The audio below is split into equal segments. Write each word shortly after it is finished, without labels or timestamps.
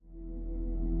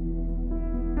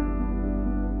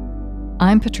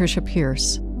I'm Patricia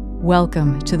Pierce.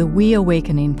 Welcome to the We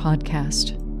Awakening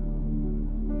podcast.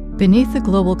 Beneath the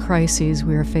global crises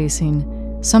we are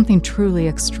facing, something truly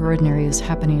extraordinary is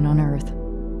happening on Earth.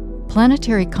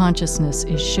 Planetary consciousness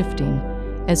is shifting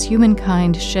as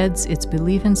humankind sheds its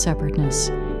belief in separateness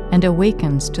and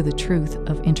awakens to the truth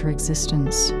of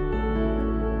interexistence.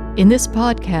 In this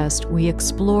podcast, we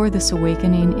explore this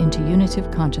awakening into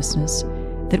unitive consciousness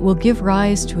that will give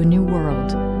rise to a new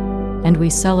world, and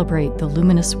we celebrate the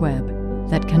luminous web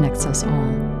that connects us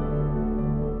all.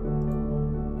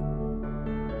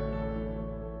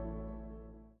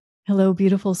 Hello,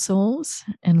 beautiful souls,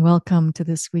 and welcome to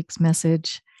this week's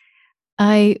message.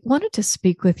 I wanted to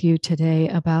speak with you today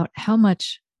about how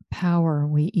much power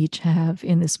we each have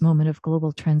in this moment of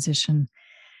global transition,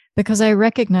 because I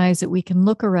recognize that we can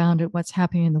look around at what's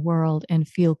happening in the world and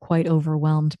feel quite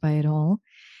overwhelmed by it all,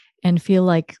 and feel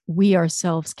like we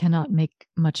ourselves cannot make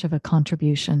much of a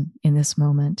contribution in this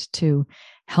moment to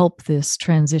help this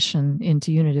transition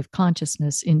into unitive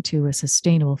consciousness into a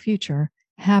sustainable future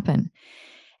happen.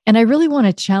 And I really want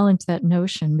to challenge that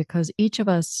notion, because each of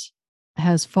us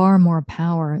has far more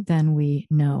power than we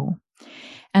know.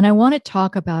 And I want to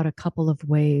talk about a couple of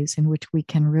ways in which we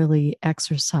can really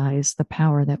exercise the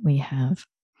power that we have.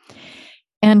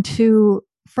 And to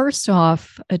first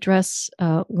off address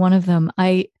one of them,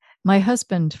 my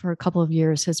husband, for a couple of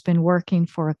years, has been working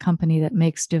for a company that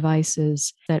makes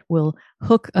devices that will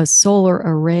hook a solar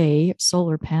array,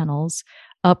 solar panels,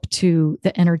 up to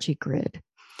the energy grid.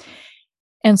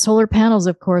 And solar panels,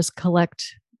 of course, collect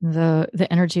the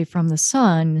energy from the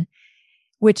sun,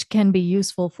 which can be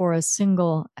useful for a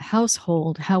single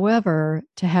household. However,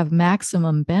 to have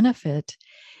maximum benefit,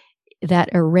 that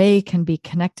array can be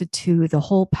connected to the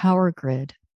whole power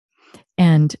grid.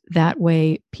 And that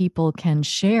way people can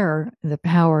share the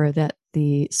power that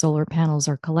the solar panels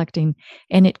are collecting,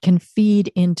 and it can feed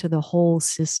into the whole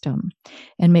system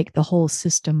and make the whole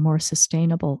system more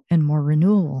sustainable and more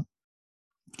renewable.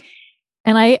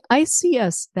 And I see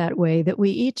us that way, that we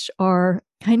each are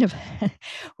kind of,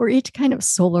 we're each kind of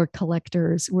solar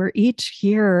collectors. We're each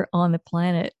here on the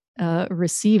planet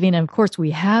receiving, and of course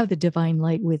we have the divine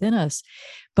light within us,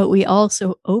 but we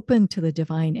also open to the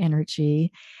divine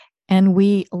energy, and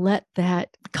we let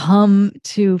that come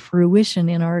to fruition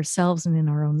in ourselves and in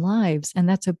our own lives. And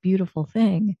that's a beautiful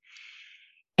thing.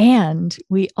 And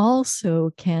we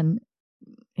also can,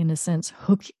 in a sense,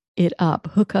 hook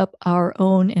up our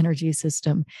own energy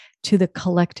system to the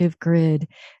collective grid,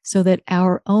 so that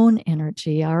our own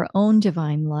energy, our own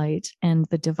divine light, and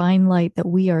the divine light that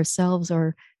we ourselves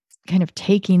are kind of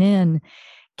taking in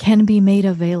can be made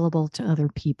available to other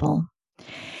people.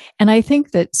 And I think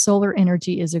that solar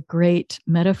energy is a great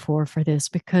metaphor for this,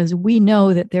 because we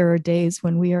know that there are days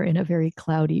when we are in a very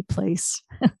cloudy place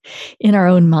in our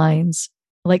own minds.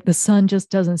 Like the sun just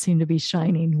doesn't seem to be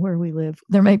shining where we live.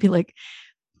 There might be like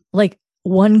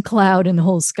one cloud in the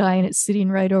whole sky, and it's sitting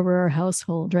right over our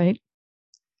household, right?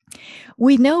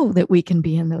 We know that we can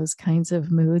be in those kinds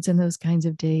of moods and those kinds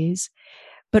of days.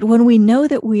 But when we know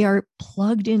that we are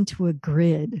plugged into a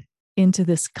grid, into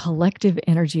this collective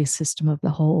energy system of the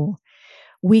whole,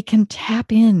 we can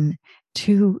tap in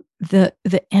to the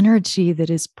energy that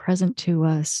is present to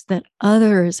us, that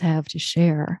others have to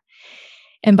share.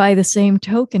 And by the same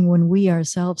token, when we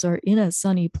ourselves are in a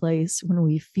sunny place, when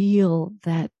we feel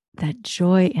that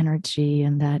joy energy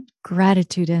and that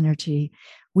gratitude energy,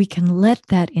 we can let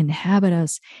that inhabit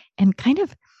us and kind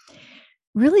of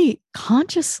really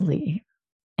consciously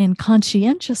and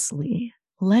conscientiously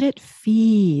let it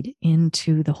feed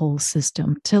into the whole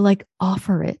system, to like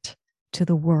offer it to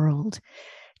the world,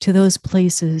 to those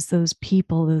places, those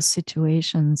people, those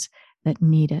situations that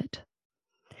need it.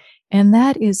 And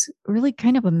that is really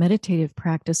kind of a meditative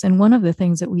practice. And one of the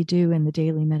things that we do in the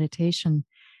daily meditation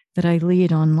that I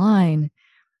lead online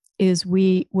is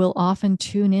we will often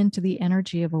tune into the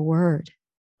energy of a word.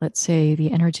 Let's say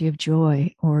the energy of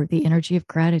joy, or the energy of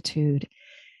gratitude,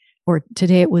 or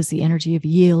today it was the energy of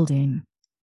yielding.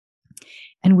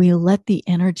 And we let the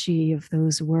energy of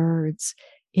those words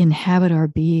inhabit our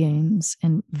beings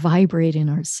and vibrate in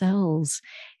our cells.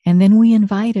 And then we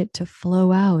invite it to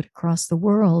flow out across the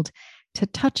world to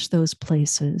touch those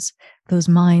places, those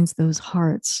minds, those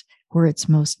hearts where it's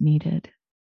most needed.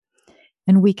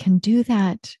 And we can do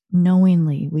that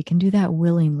knowingly. We can do that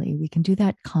willingly. We can do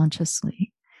that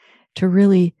consciously, to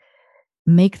really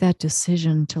make that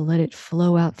decision to let it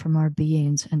flow out from our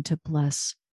beings and to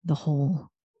bless the whole.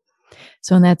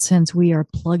 So in that sense, we are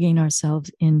plugging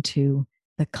ourselves into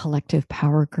the collective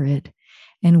power grid,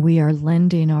 and we are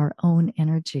lending our own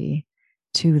energy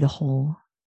to the whole.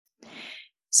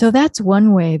 So that's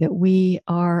one way that we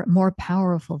are more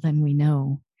powerful than we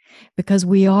know, because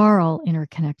we are all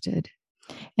interconnected.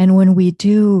 And when we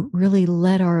do really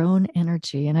let our own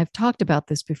energy, and I've talked about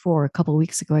this before, a couple of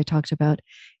weeks ago, I talked about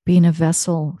being a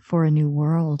vessel for a new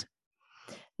world,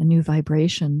 a new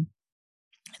vibration,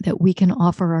 that we can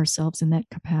offer ourselves in that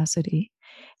capacity.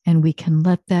 And we can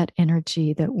let that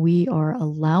energy that we are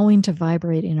allowing to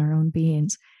vibrate in our own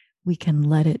beings, we can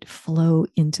let it flow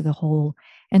into the whole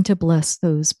and to bless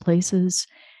those places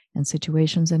and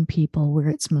situations and people where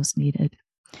it's most needed.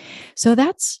 So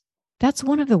that's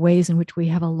one of the ways in which we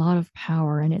have a lot of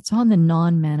power, and it's on the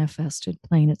non-manifested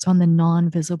plane. It's on the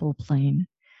non-visible plane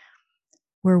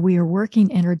where we are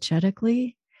working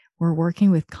energetically, we're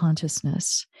working with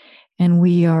consciousness, and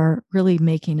we are really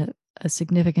making a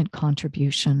significant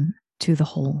contribution to the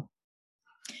whole.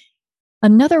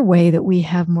 Another way that we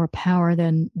have more power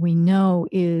than we know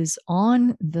is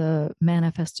on the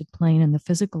manifested plane and the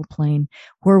physical plane,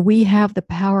 where we have the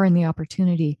power and the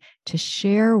opportunity to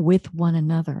share with one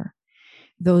another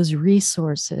those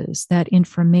resources, that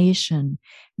information,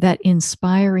 that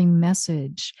inspiring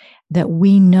message that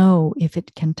we know if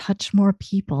it can touch more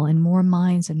people and more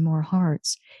minds and more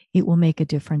hearts, it will make a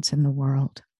difference in the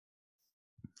world.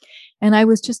 And I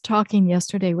was just talking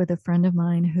yesterday with a friend of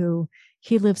mine who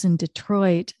he lives in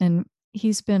Detroit, and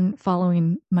he's been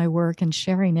following my work and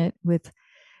sharing it with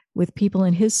people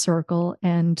in his circle.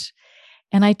 And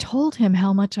I told him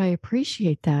how much I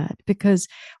appreciate that, because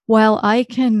while I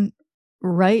can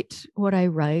write what I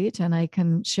write and I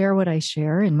can share what I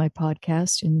share in my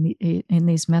podcast, in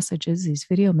these messages, these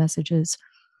video messages,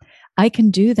 I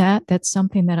can do that. That's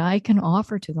something that I can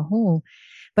offer to the whole,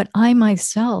 but I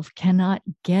myself cannot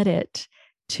get it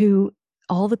to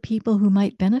all the people who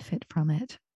might benefit from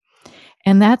it.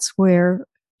 And that's where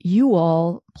you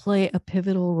all play a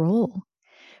pivotal role.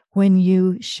 When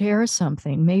you share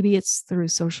something, maybe it's through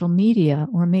social media,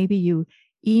 or maybe you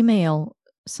email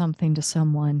something to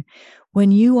someone,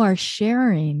 when you are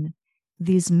sharing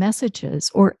these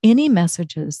messages or any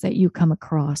messages that you come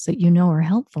across that you know are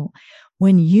helpful,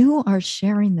 when you are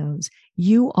sharing those,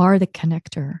 you are the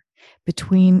connector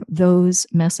between those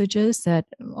messages that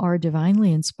are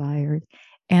divinely inspired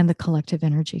and the collective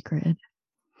energy grid.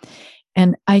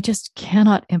 And I just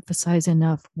cannot emphasize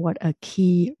enough what a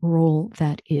key role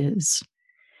that is.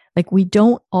 Like, we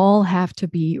don't all have to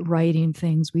be writing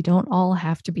things. We don't all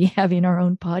have to be having our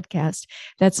own podcast.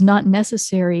 That's not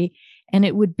necessary. And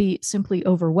it would be simply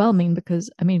overwhelming because,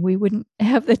 I mean, we wouldn't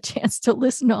have the chance to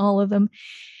listen to all of them.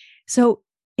 So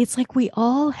it's like we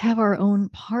all have our own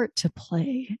part to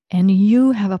play, and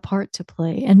you have a part to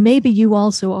play. And maybe you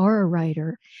also are a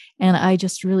writer, and I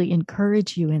just really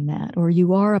encourage you in that, or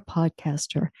you are a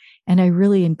podcaster, and I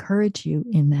really encourage you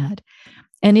in that.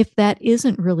 And if that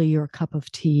isn't really your cup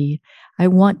of tea, I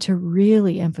want to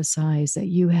really emphasize that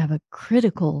you have a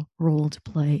critical role to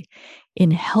play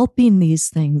in helping these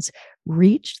things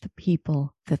reach the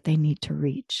people that they need to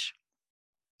reach.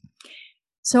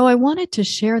 So I wanted to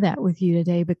share that with you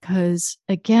today because,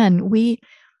 again,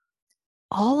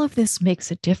 all of this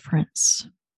makes a difference.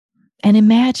 And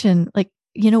imagine, like,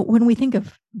 when we think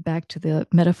of back to the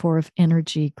metaphor of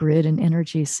energy grid and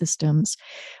energy systems,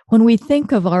 when we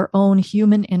think of our own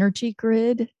human energy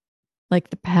grid,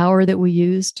 like the power that we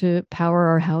use to power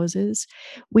our houses,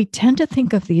 we tend to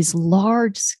think of these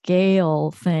large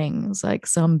scale things like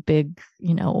some big,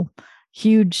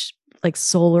 huge like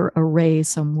solar array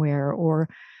somewhere, or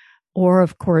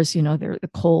of course, there are the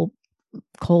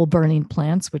coal burning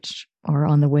plants, which are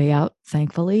on the way out,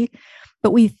 thankfully. But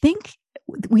we think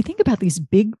about these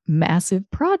big, massive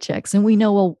projects, and we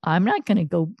know, well, I'm not going to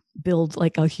go build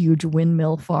like a huge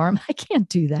windmill farm. I can't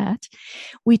do that.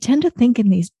 We tend to think in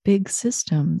these big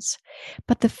systems,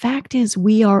 but the fact is,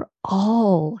 we are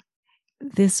all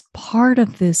this part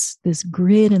of this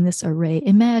grid and this array.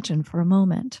 Imagine for a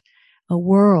moment a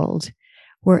world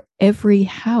where every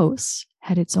house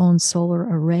had its own solar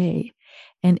array,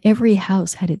 and every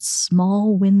house had its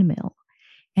small windmill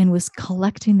and was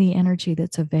collecting the energy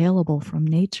that's available from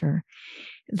nature,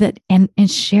 and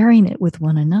sharing it with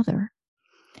one another,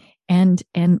 and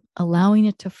allowing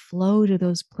it to flow to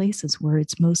those places where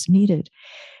it's most needed.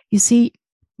 You see,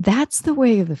 that's the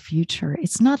way of the future.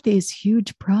 It's not these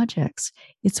huge projects.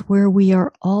 It's where we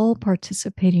are all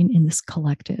participating in this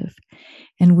collective,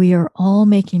 and we are all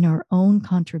making our own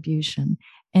contribution,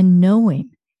 and knowing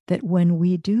that when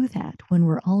we do that, when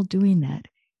we're all doing that,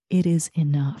 it is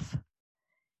enough.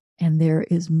 And there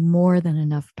is more than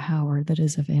enough power that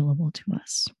is available to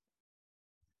us.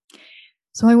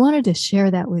 So I wanted to share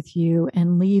that with you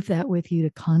and leave that with you to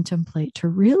contemplate, to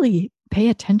really pay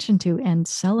attention to and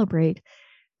celebrate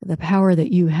the power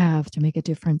that you have to make a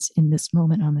difference in this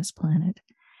moment on this planet,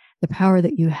 the power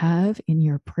that you have in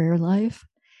your prayer life,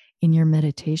 in your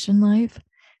meditation life,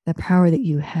 the power that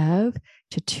you have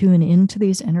to tune into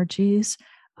these energies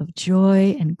of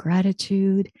joy and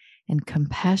gratitude and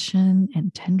compassion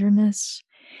and tenderness,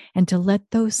 and to let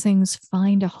those things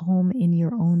find a home in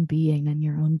your own being and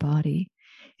your own body.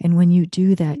 And when you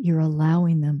do that, you're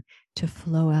allowing them to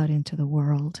flow out into the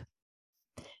world.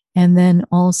 And then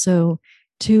also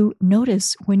to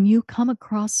notice when you come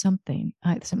across something,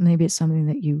 maybe it's something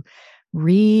that you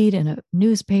read in a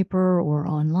newspaper or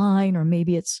online, or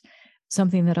maybe it's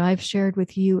something that I've shared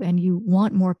with you and you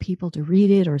want more people to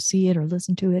read it or see it or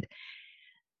listen to it.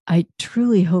 I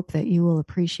truly hope that you will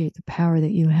appreciate the power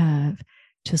that you have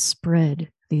to spread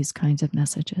these kinds of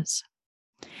messages.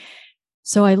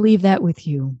 So I leave that with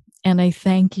you. And I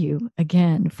thank you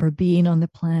again for being on the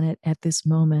planet at this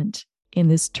moment, in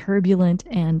this turbulent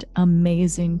and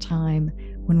amazing time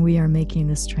when we are making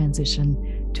this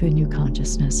transition to a new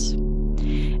consciousness.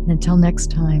 And until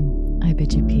next time, I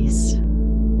bid you peace.